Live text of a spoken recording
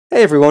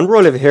Hey everyone,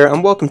 Royalivi here,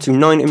 and welcome to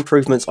 9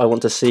 improvements I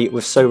want to see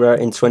with SORARE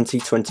in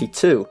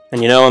 2022.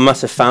 And you know, I'm a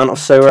massive fan of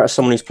SORARE as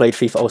someone who's played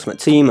FIFA Ultimate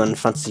Team and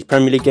Fantasy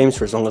Premier League games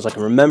for as long as I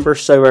can remember.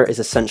 SORARE is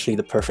essentially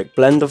the perfect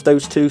blend of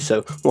those two,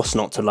 so what's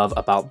not to love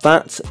about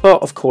that?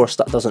 But of course,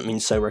 that doesn't mean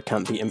SORARE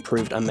can't be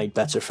improved and made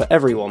better for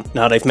everyone.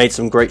 Now, they've made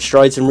some great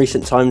strides in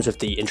recent times with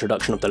the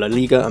introduction of the La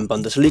Liga and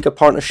Bundesliga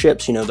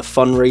partnerships, you know, the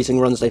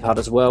fundraising runs they've had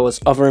as well as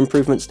other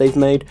improvements they've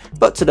made.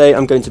 But today,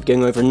 I'm going to be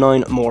going over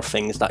 9 more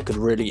things that could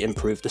really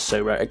improve the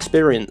SORARE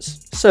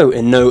experience. So,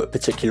 in no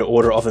particular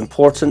order of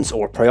importance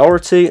or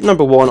priority,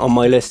 number 1 on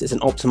my list is an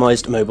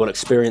optimized mobile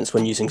experience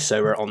when using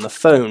SORARE on the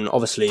phone.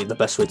 Obviously, the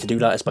best way to do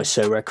that is by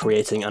SORARE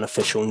creating an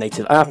official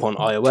native app on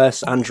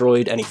iOS,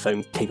 Android, any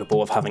phone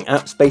capable of having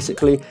apps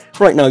basically.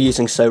 Right now,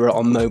 using SORARE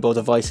on mobile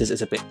devices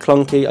is a bit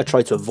clunky. I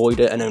try to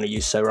avoid it and only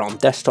use SORARE on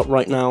desktop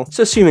right now.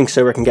 So, assuming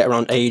SORARE can get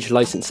around age,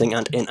 licensing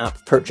and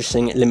in-app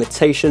purchasing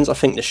limitations, I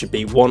think this should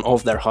be one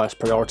of their highest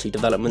priority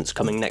developments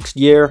coming next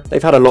year.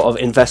 They've had a lot of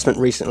investment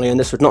recently, and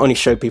this would not only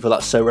show people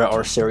that SORARE are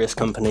a serious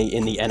company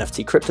in the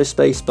NFT crypto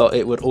space, but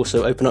it would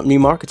also open up new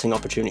marketing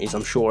opportunities,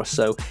 I'm sure,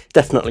 so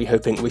definitely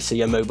hoping we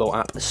see a mobile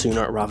app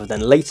sooner rather than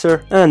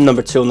later. And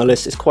number 2 on the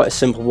list is quite a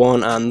simple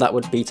one, and that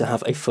would be to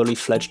have a fully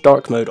fledged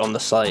dark mode on the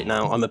site.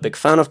 Now, I'm a big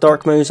fan of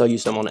dark modes. I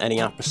use them on any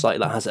app or site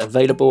that has it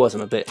available, as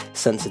I'm a bit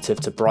sensitive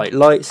to bright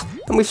lights,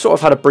 and we've sort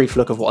of had a brief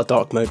look of what a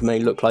dark mode may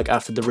look like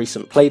after the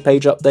recent play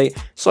page update,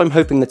 so I'm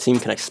hoping the team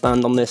can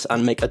expand on this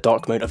and make a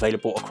dark mode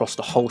available across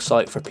the whole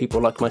site for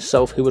people like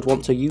myself who would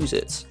want to use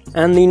it.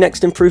 And the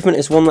next improvement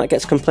is one that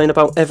gets complained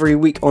about every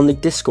week on the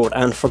Discord,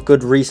 and for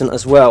good reason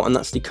as well, and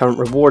that's the current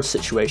reward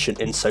situation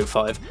in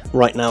SO5.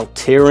 Right now,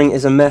 tiering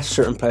is a mess.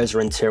 Certain players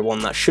are in tier 1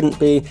 that shouldn't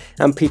be,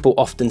 and people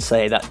often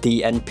say that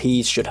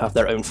DNPs should have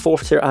their own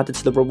 4th tier added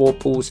to the reward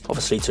pools,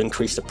 obviously to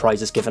increase the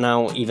prizes given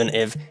out. Even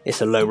if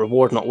it's a low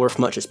reward, not worth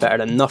much, it's better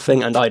than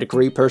nothing, and I'd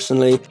agree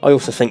personally. I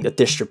also think the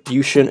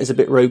distribution is a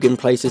bit rogue in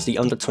places. The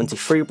under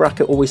 23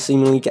 bracket always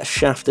seemingly gets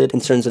shafted in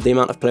terms of the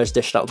amount of players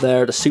dished out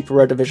there. The super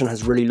rare division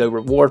has really low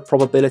reward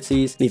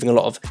probabilities, leaving a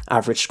lot of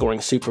average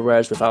scoring super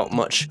rares without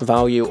much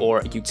value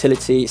or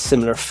utility.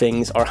 Similar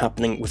things are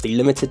happening with the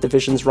limited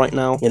divisions right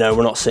now. You know,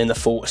 we're not seeing the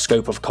full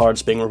scope of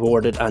cards being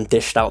rewarded and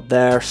dished out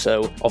there,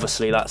 so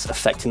obviously that's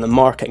affecting the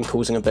market and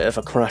causing a bit of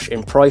a crash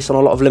in price on a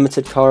lot of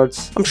limited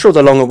cards. I'm sure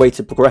the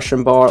long-awaited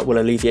progression bar will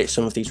alleviate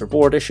some of these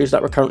reward issues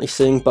that we're currently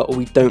seeing, but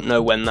we don't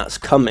know when that's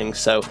coming,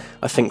 so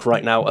I think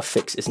right now a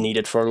fix is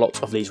needed for a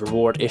lot of these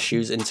reward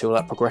issues until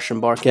that progression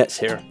bar gets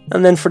here.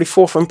 And then for the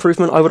 4th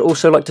improvement, I would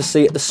also like to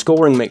see the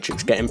scoring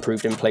matrix get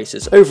improved in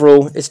places.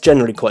 Overall, it's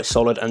generally quite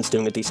solid and it's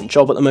doing a decent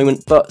job at the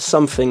moment, but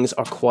some things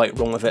are quite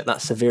wrong with it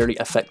that severely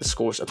affect the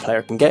scores a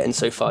player can get in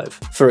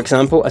SO5. For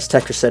example, as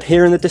Tekra said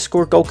here in the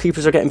Discord,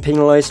 goalkeepers are getting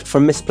penalised for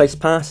misplaced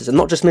passes, and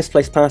not just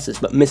misplaced passes,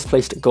 but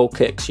misplaced goal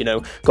kicks. You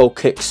know, goal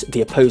kicks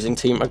the opposing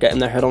team are getting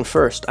their head on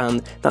first,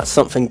 and that's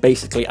something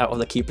basically out of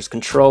the keeper's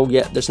control,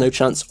 yet there's no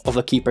chance of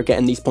the keeper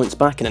getting these points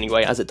back in any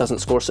way, as it doesn't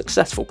score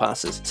successful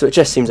passes. So it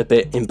just seems a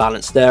bit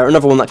imbalanced there.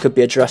 Another one that could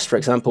be addressed, for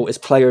example, is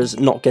players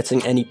not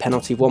getting any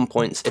penalty 1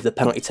 points if the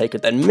penalty taker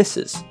then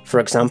misses. For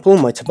example,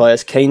 my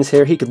Tobias Keynes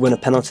here, he could win a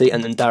penalty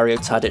and then Dario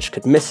Tadic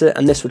could miss it,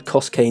 and this would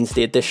cost Keynes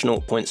the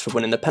additional points for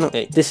winning the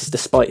penalty. This is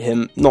despite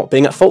him not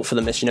being at fault for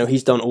the miss. You know,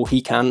 he's done all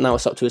he can, now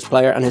it's up to his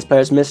player, and his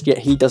player's missed, yet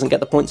he doesn't get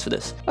the points for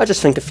this. I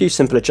just think a few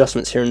simple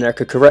adjustments here and there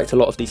could correct a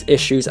lot of these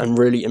issues and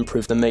really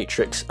improve the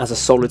matrix as a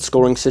solid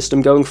scoring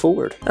system going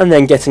forward. And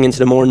then getting into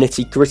the more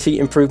nitty-gritty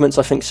improvements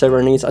I think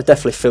SORARE needs, I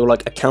definitely feel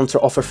like a counter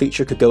offer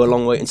feature could go a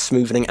long way in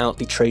smoothing out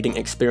the trading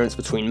experience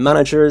between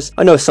managers.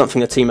 I know it's something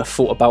the team have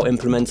thought about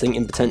implementing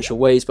in potential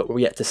ways, but we're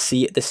yet to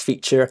see this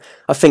feature.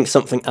 I think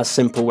something as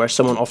simple where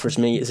someone offers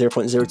me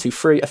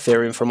 0.023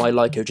 Ethereum for my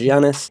Lyco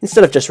Giannis,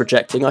 instead of just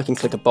rejecting, I can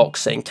click a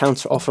box saying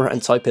counter offer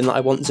and type in that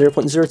I want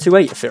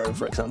 0.028 Ethereum,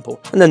 for example.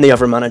 And then the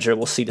other manager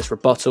will see this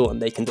rebuttal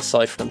and they can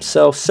decide for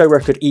themselves.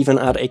 SORARE could even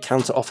add a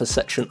counter offer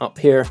section up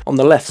here on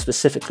the left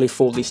specifically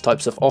for these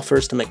types of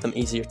offers to make them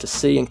easier to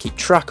see and keep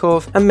track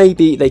of. And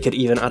maybe they could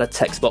even add a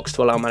text box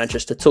to allow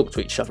managers to talk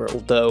to each other,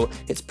 although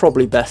it's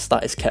probably best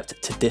that is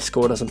kept to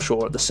Discord, as I'm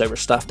sure the SORARE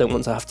staff don't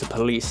want to have to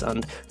police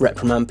and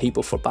reprimand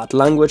people for bad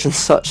language and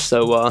such,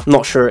 so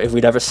not sure if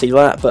we'd ever see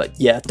that, but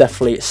yeah,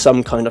 definitely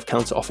some kind of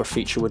counter offer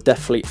feature would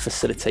definitely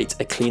facilitate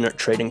a cleaner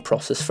trading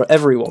process for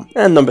everyone.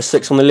 And number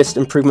 6 on the list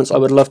improvements I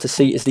would love to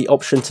see is the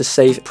option to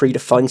save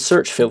predefined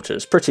search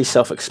filters. Pretty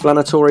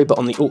self-explanatory, but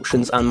on the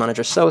auctions and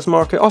manager sales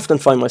market, I often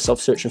find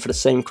myself searching for the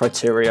same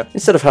criteria.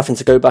 Instead of having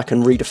to go back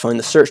and redefine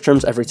the search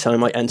terms every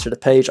time I enter the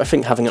page, I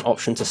think having an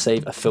option to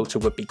save a filter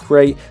would be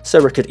great.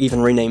 SORARE could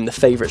even rename the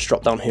favorites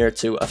drop down here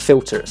to a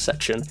filter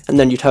section, and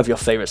then you'd have your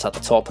favorites at the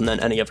top, and then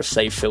any other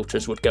save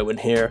filters would go in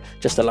here,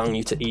 just allowing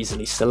you to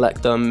easily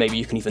select them. Maybe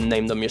you can even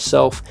name them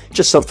yourself.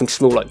 Just something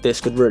small like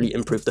this could really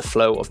improve the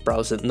flow of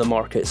browsing the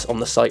markets on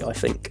the site, I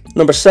think.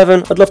 Number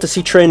 7, I'd love to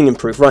see training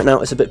improve. Right now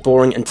it's a bit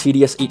boring and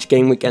tedious each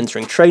game week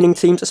entering training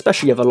teams,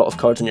 especially if you have a lot of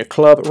cards in your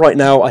club. Right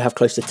now I have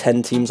close to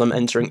 10 teams I'm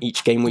entering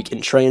each game week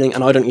in training,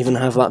 and I don't even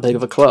have that big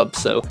of a club,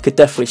 so could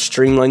definitely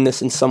streamline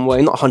this in some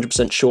way. Not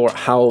 100% sure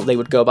how they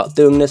would go about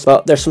doing this,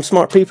 but there's some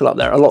smart people out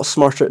there, a lot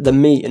smarter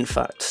than me in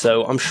fact,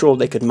 so I'm sure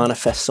they could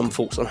manifest some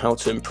thoughts on how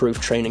to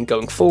improve training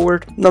going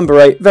forward. Number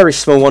 8, very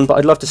small one, but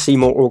I'd love to see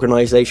more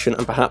organisation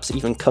and perhaps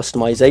even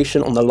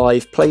customisation on the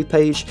live play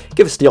page.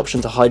 Give us the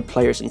option to hide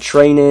players in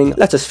training,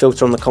 let us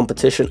filter on the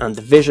competition and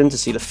division to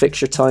see the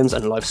fixture times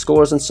and live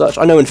scores and such.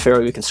 I know in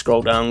theory we can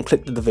scroll down,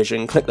 click the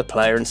division, click the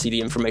player and see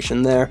the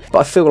information there, but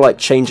I feel like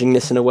changing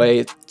this in a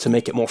way to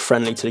make it more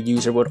friendly to the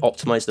user would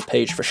optimise the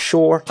page for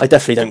sure. I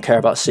definitely don't care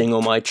about seeing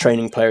all my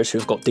training players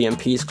who've got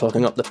DMPs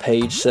clogging up the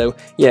page, so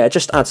yeah,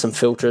 just add some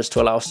filters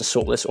to allow us to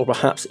sort this, or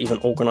perhaps even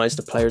organise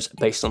the players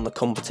based on the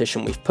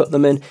competition we've put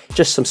them in.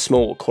 Just some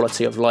small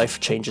quality of life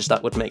changes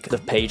that would make the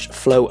page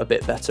flow a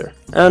bit better.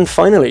 And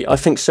finally, I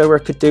think SORARE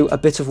could do a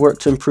bit of work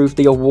to improve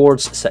the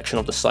awards section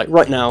of the site.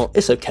 Right now,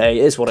 it's okay,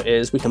 it is what it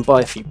is. We can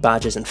buy a few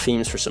badges and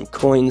themes for some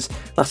coins.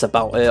 That's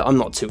about it. I'm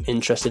not too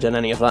interested in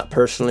any of that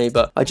personally,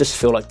 but I just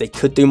feel like they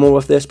could do more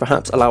with this.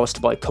 Perhaps allow us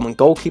to buy common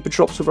goalkeeper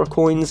drops with our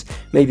coins,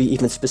 maybe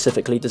even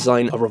specifically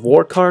design a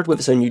reward card with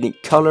its own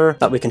unique colour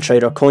that we can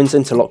trade our coins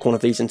in to lock one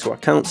of these into our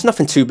accounts.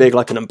 Nothing too big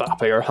like an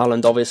Mbappe or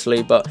Haaland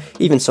obviously, but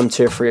even some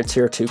tier 3 or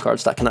tier 2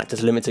 cards that can act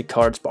as limited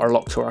cards but are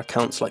locked to our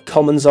accounts like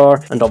commons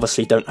are, and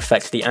obviously don't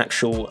affect the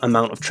actual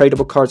amount of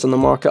tradable cards on the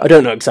market. I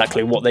don't know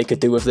exactly what they could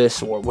do with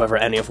this or whether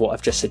any of what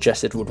I've just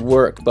suggested would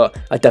work, but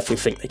I definitely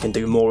think they can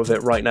do more of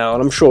it right now,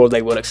 and I'm sure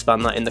they will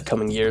expand that in the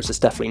coming years. It's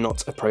definitely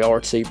not a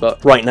priority,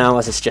 but right now,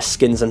 as it's just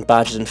skins and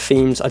badges and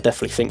themes, I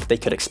definitely think they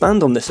could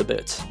expand on this a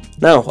bit.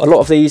 Now, a lot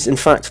of these, in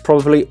fact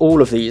probably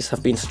all of these,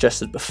 have been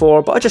suggested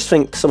before, but I just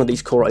think some of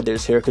these core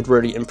ideas here could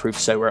really improve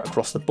SORARE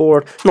across the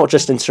board, not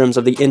just in terms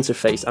of the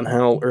interface and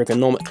how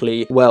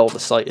ergonomically well the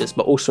site is,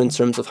 but also in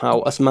terms of how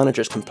us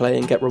managers can play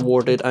and get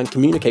rewarded and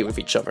communicate with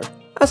each other.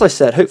 As I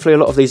said, hopefully a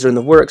lot of these are in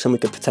the works and we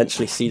could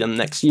potentially see them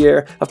next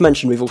year. I've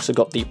mentioned we've also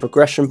got the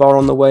progression bar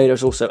on the way.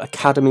 There's also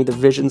Academy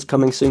divisions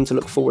coming soon to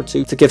look forward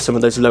to give some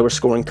of those lower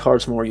scoring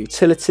cards more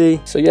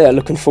utility. So yeah,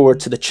 looking forward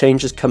to the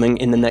changes coming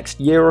in the next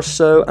year or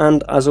so,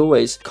 and as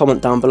always,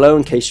 comment down below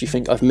in case you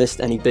think I've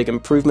missed any big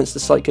improvements the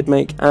site could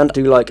make, and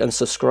do like and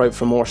subscribe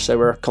for more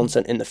SORARE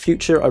content in the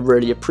future. I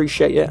really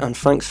appreciate it, and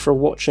thanks for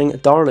watching,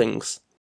 darlings.